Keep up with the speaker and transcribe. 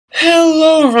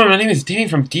Hello everyone, my name is Danny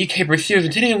from DKBrickStudios,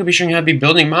 and today I'm going to be showing you how to be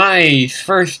building my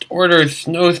First Order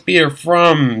Snowspeeder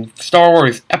from Star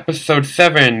Wars Episode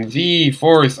 7, The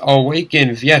Force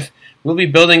Awakens. Yes, we'll be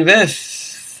building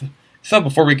this. So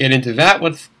before we get into that,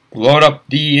 let's load up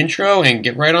the intro and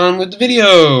get right on with the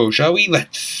video, shall we?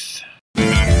 Let's.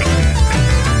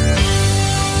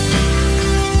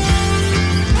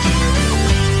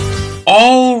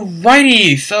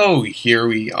 Alrighty, so here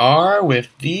we are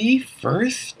with the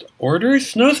First Order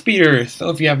Snowspeeder. So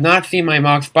if you have not seen my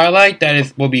mock spotlight,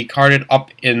 that will be carded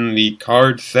up in the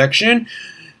card section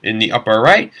in the upper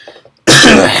right.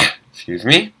 Excuse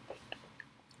me.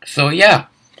 So yeah,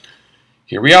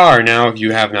 here we are. Now if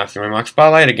you have not seen my mock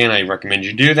spotlight, again I recommend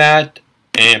you do that.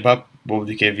 But we'll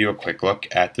give you a quick look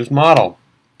at this model.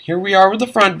 Here we are with the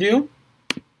front view,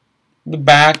 the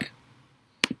back,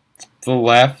 the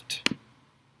left,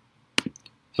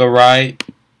 the right,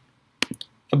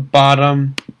 the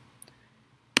bottom,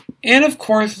 and of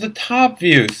course the top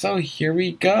view. So here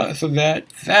we go. So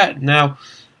that's that. Now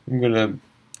I'm gonna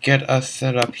get us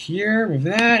set up here with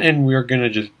that, and we're gonna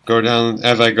just go down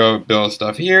as I go build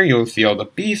stuff here. You'll see all the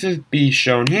pieces be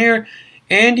shown here,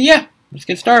 and yeah, let's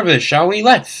get started with this, shall we?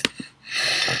 Let's.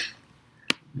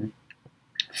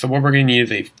 So what we're gonna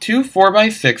need is two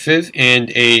 4x6s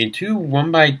and two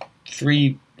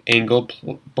 1x3 angle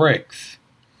bricks.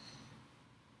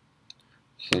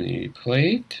 So we need a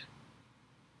plate.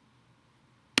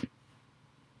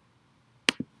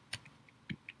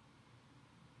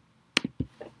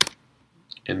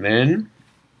 And then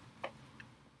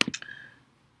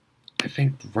I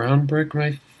think round brick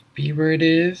might be where it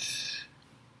is.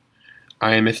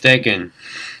 I am mistaken.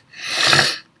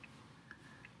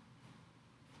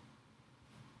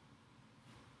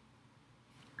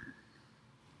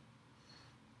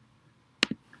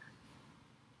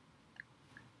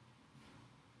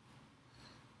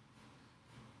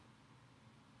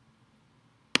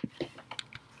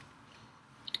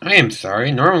 I am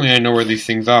sorry. Normally I know where these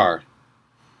things are.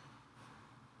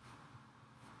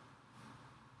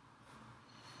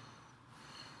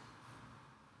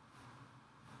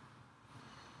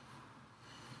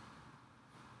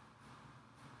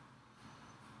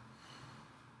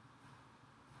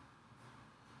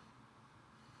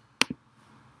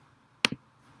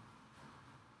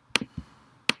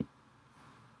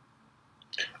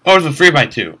 Oh, it's a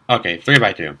 3x2. Okay,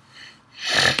 3x2.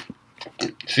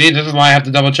 See, this is why I have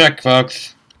to double check,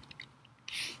 folks.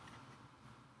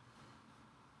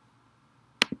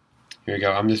 Here we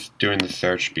go. I'm just doing the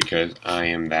search because I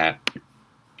am that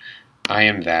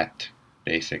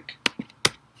basic.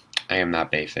 I am not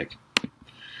basic.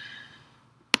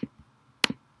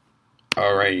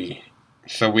 Alrighty.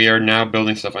 So we are now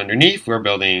building stuff underneath. We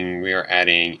are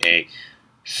adding a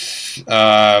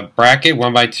bracket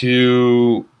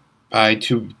 1x2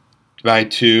 by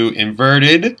 2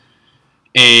 inverted,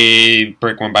 a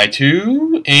brick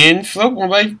 1x2, and slope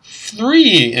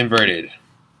 1x3 inverted.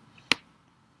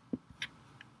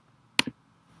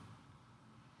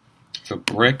 So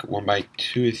brick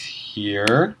 1x2 is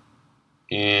here,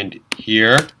 and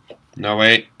here. No,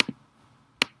 wait.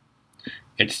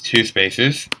 It's 2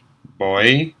 spaces.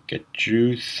 Boy, get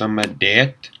you some of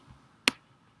that.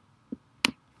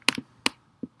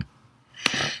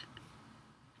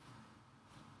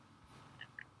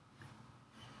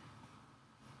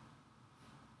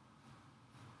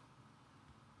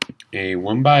 A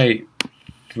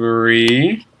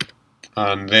 1x3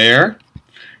 on there,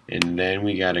 and then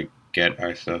we gotta get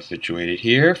ourselves situated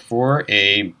here for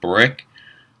a brick.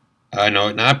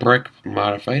 No, not brick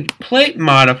modified. Plate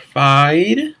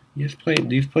modified. Yes, plate.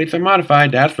 These plates are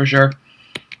modified. That's for sure.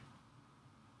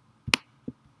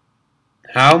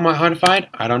 How modified?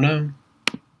 I don't know.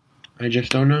 I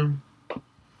just don't know.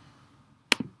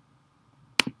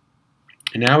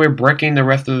 And now we're bricking the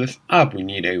rest of this up. We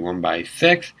need a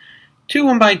 1x6. 2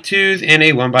 1x2s and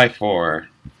a 1x4.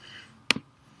 Put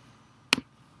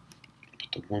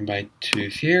the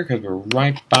 1x2s here because we're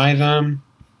right by them.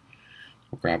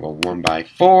 We'll grab a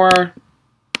 1x4.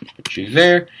 Put you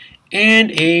there.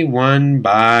 And a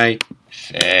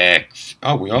 1x6.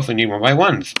 Oh, we also need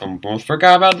 1x1s. Almost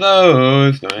forgot about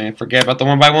those. I forget about the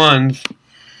 1x1s.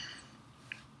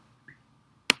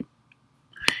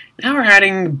 Now we're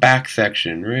adding the back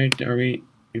section, right? Are we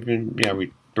even? Yeah,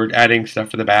 we're adding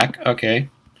stuff for the back. Okay.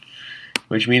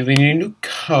 Which means we need a new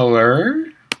color.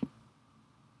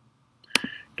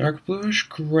 Dark bluish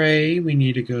gray. We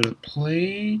need to go to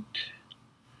plate.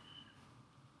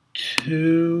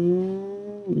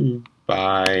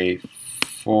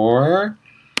 2x4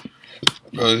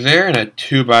 goes there, and a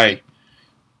 2x2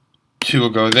 will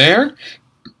go there.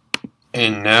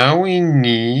 And now we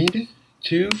need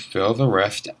to fill the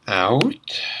rest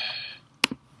out.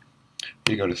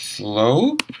 We go to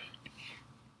slope.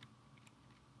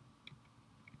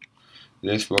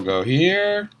 This will go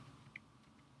here.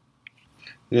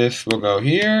 This will go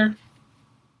here.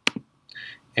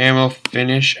 And we'll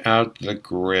finish out the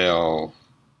grill.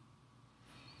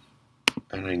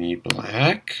 And I need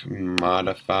black,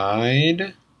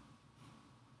 modified.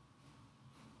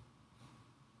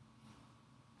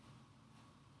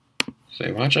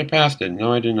 Say, watch, I passed it.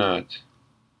 No, I did not.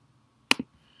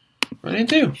 I did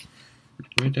too.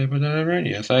 Did I put that on right?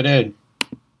 Yes, I did.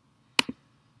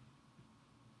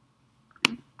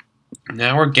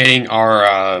 Now we're getting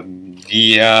our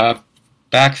the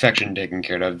back section taken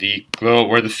care of. The glow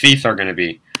where the seats are going to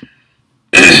be.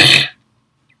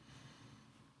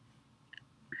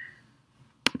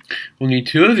 We'll need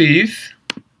 2 of these.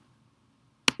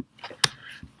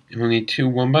 And we'll need 2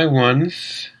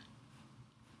 1x1s.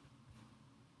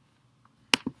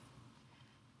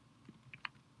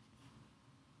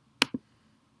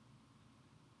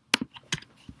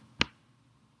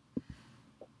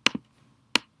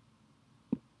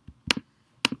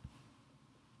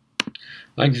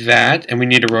 Like that, and we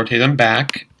need to rotate them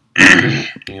back.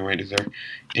 Anyway, is there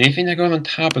anything that goes on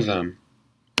top of them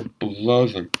or below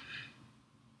them?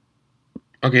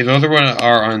 Okay, those are what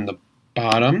are on the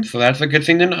bottom, so that's a good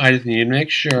thing to know. I just need to make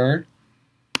sure.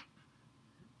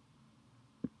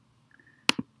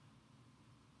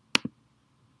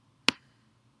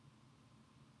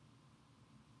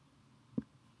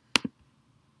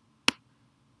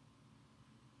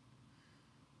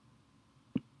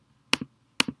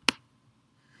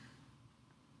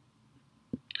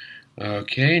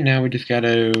 Okay, now we just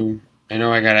gotta, I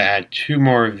know I gotta add 2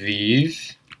 more of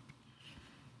these.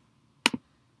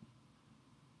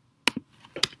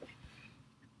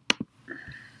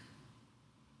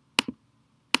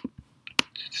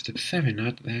 Step 7,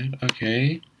 not that,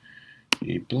 okay.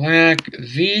 Need black,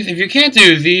 these, if you can't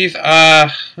do these,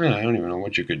 I don't even know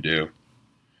what you could do.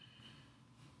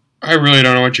 I really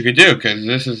don't know what you could do, because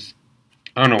this is,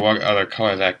 I don't know what other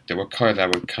color what color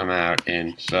that would come out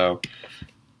in, so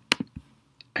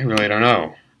I really don't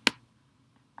know.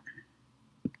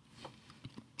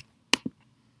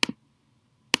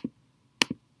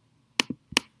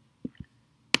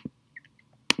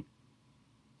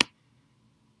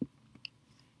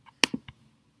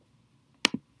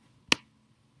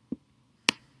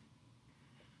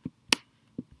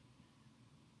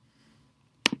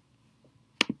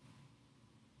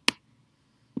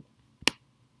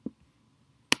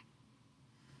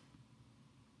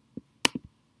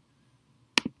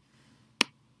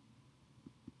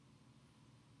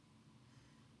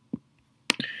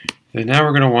 So now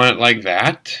we're going to want it like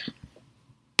that.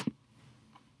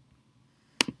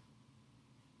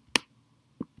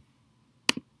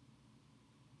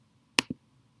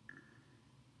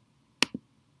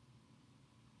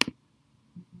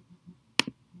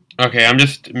 Okay, I'm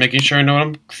just making sure I know what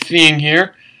I'm seeing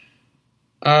here.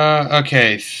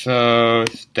 Okay, so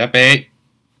step 8,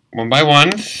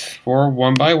 1x1s, 4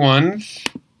 1x1s.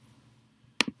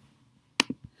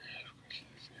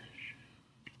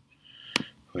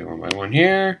 Play 1x1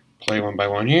 here, play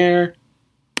 1x1 here,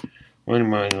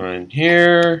 1x1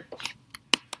 here.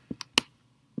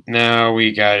 Now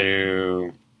we got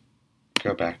to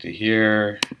go back to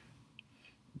here.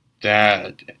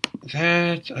 That,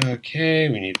 okay,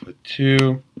 we need to put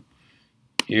 2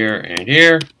 here and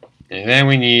here. And then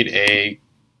we need a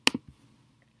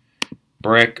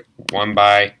brick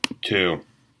 1x2.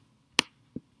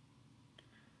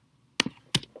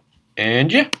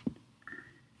 And yeah.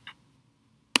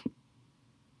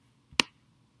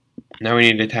 Now we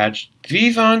need to attach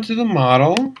these onto the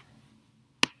model.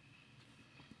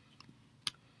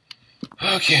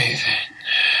 Okay then.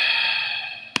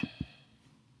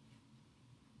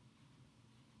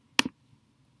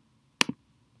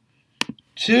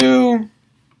 Two.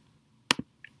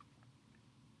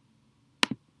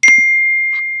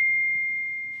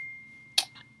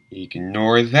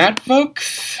 Ignore that,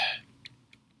 folks.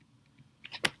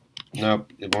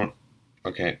 Nope, it won't.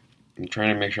 Okay, I'm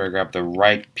trying to make sure I grab the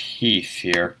right piece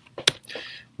here.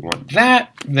 We want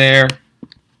that there.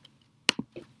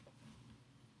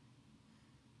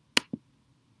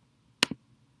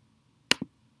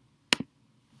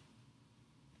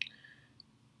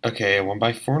 Okay, a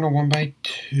 1x4 and a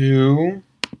 1x2.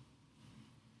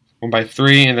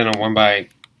 1x3 and then a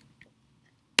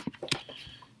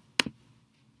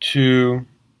 1x2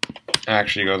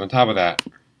 actually goes on top of that.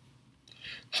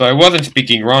 So I wasn't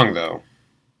speaking wrong though.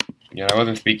 Yeah, I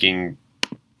wasn't speaking.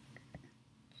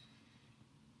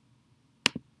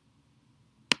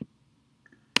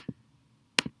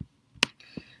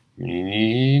 We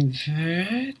need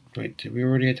that. Wait, did we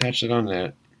already attach it on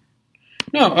that?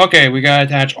 No, okay, we gotta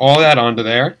attach all that onto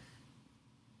there.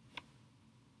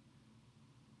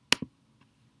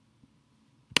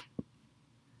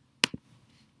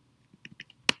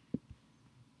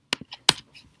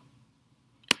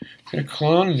 I'm gonna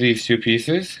clone these two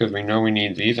pieces because we know we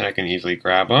need these and I can easily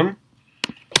grab them.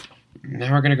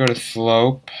 Now we're gonna go to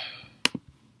slope.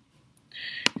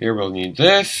 Here we'll need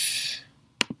this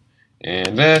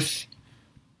and this.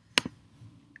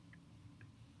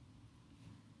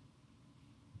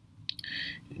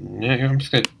 Now I'm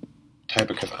just gonna type it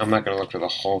because I'm not gonna look for the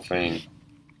whole thing.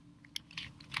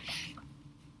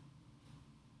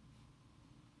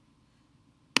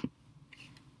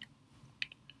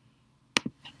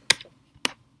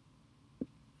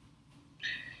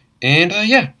 And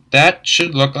yeah, that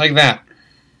should look like that.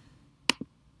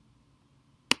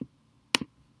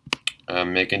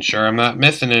 I'm making sure I'm not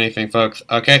missing anything, folks.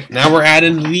 Okay, now we're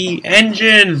adding the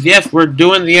engines. Yes, we're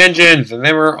doing the engines, and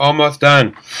then we're almost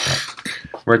done.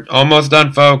 We're almost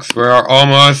done, folks. We're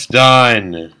almost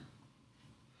done.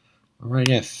 Alright,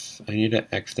 yes, I need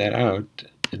to X that out,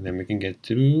 and then we can get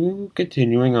to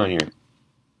continuing on here.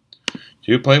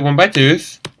 2 plate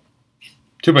 1x2s.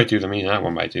 2x2s, I mean, not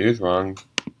 1x2s, wrong.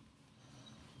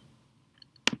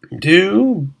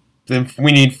 2, then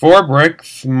we need 4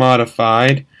 bricks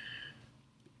modified.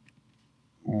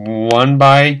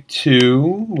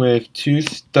 1x2 with 2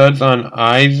 studs on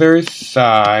either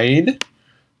side,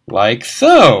 like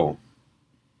so.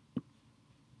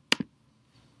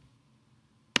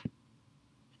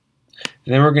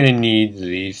 Then we're going to need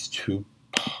these 2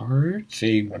 parts,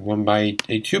 a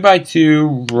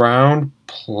 2x2 round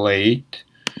plate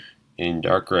in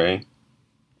dark gray.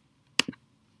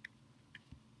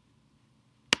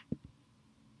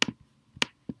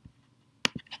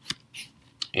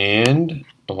 And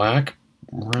black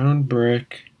round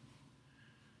brick.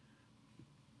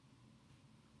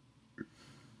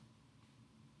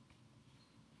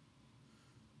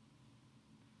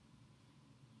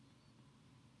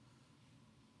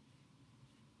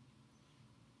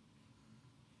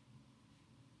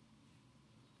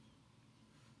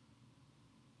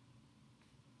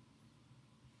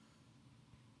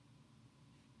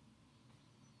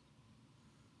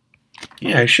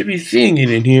 Yeah, I should be seeing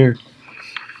it in here.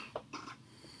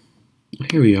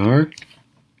 Here we are.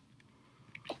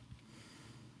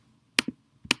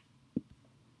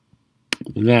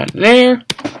 That there.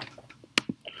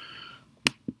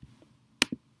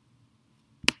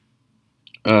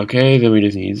 Okay, then we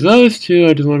just need those 2.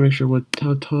 I just want to make sure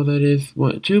how tall that is.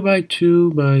 What,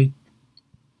 2x2 by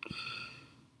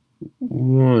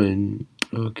 1.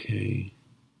 Okay.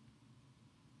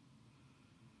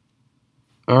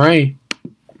 Alright.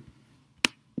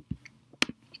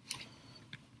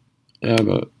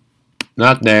 But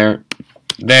not there.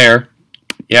 There.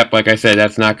 Yep, like I said,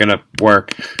 that's not gonna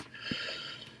work.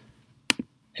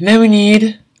 And then we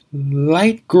need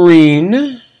light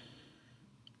green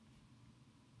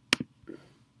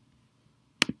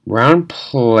round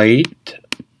plate.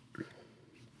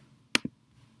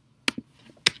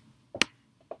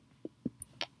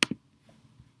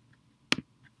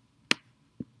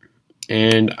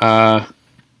 And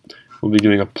we'll be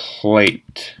doing a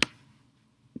plate.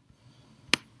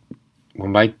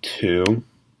 1x2.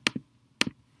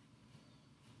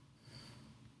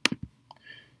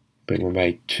 Put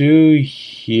 1x2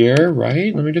 here,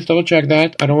 right? Let me just double check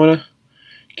that. I don't want to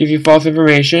give you false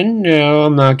information. No,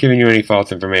 I'm not giving you any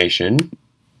false information.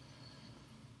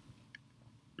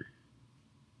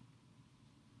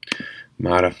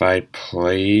 Modified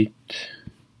plate.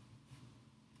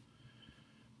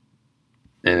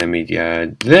 And then we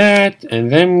add that.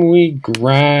 And then we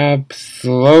grab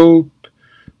slope.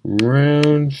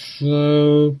 Round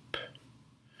slope.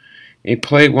 A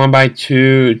plate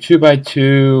 1x2,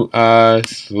 2x2,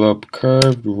 slope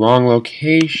curved, wrong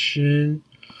location,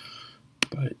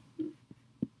 but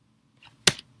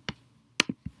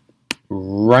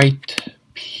right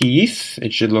piece.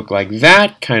 It should look like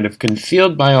that, kind of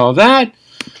concealed by all that.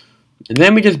 And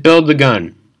then we just build the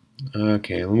gun.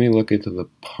 Okay, let me look into the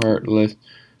part list.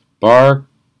 Bar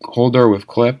holder with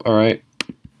clip, alright.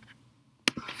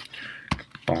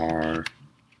 Bar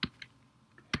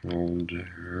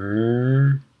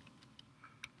holder.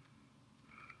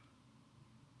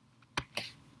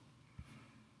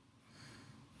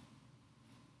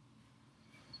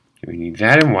 We need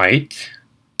that in white.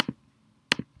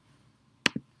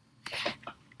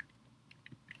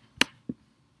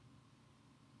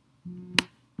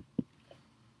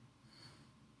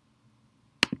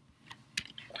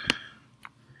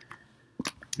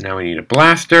 Now we need a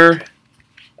blaster.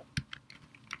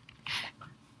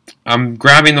 I'm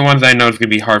grabbing the ones I know is going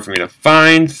to be hard for me to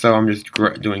find, so I'm just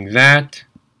doing that.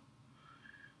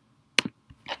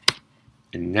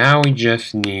 And now we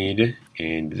just need,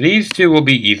 and these two will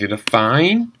be easy to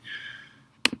find,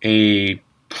 a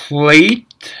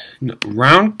plate,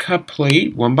 round cup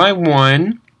plate, 1 by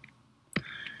 1,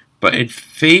 but it's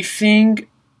facing,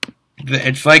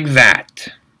 it's like that.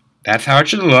 That's how it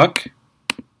should look.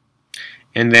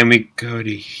 And then we go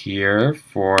to here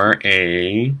for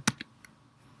a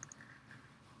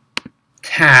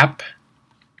tap,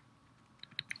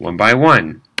 1 by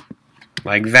 1,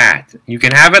 like that. You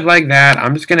can have it like that.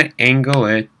 I'm just going to angle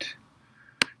it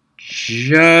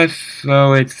just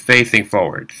so it's facing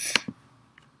forwards.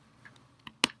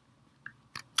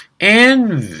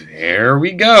 And there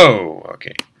we go.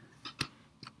 Okay.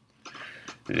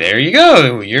 There you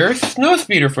go. Your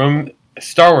Snowspeeder from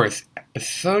Star Wars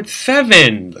Episode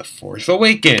 7, The Force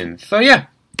Awakens. So yeah,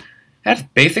 that's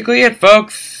basically it,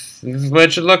 folks. This is what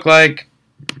it should look like.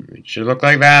 It should look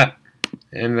like that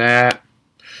and that.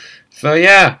 So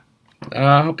yeah,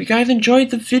 hope you guys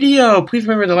enjoyed the video. Please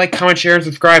remember to like, comment, share, and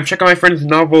subscribe. Check out my friend's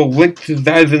novel. Link to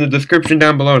that is in the description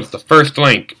down below. It's the first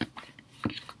link.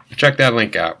 Check that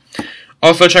link out.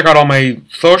 Also, check out all my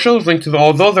socials. Links to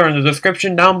all those are in the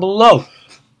description down below.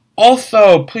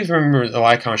 Also, please remember to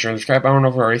like, comment, share, and subscribe. I don't know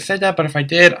if I already said that, but if I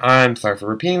did, I'm sorry for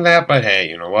repeating that. But hey,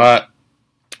 you know what?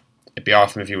 It'd be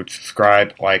awesome if you would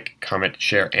subscribe, like, comment,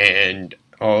 share, and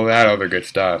all that other good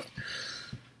stuff.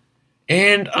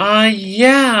 And,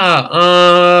 yeah,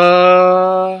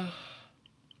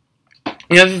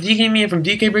 this is DK from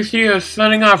DKBrickStudios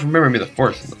signing off. Remember, may the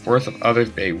Force and the Force of others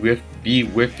be with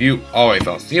you always.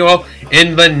 I'll see you all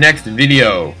in the next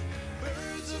video.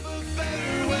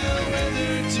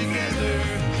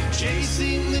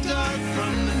 Chasing the dark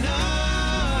from the night.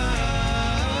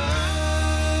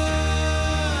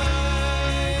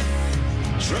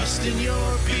 Trust in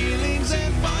your feelings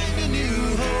and find a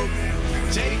new hope.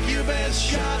 Take your best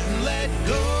shot and let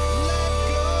go.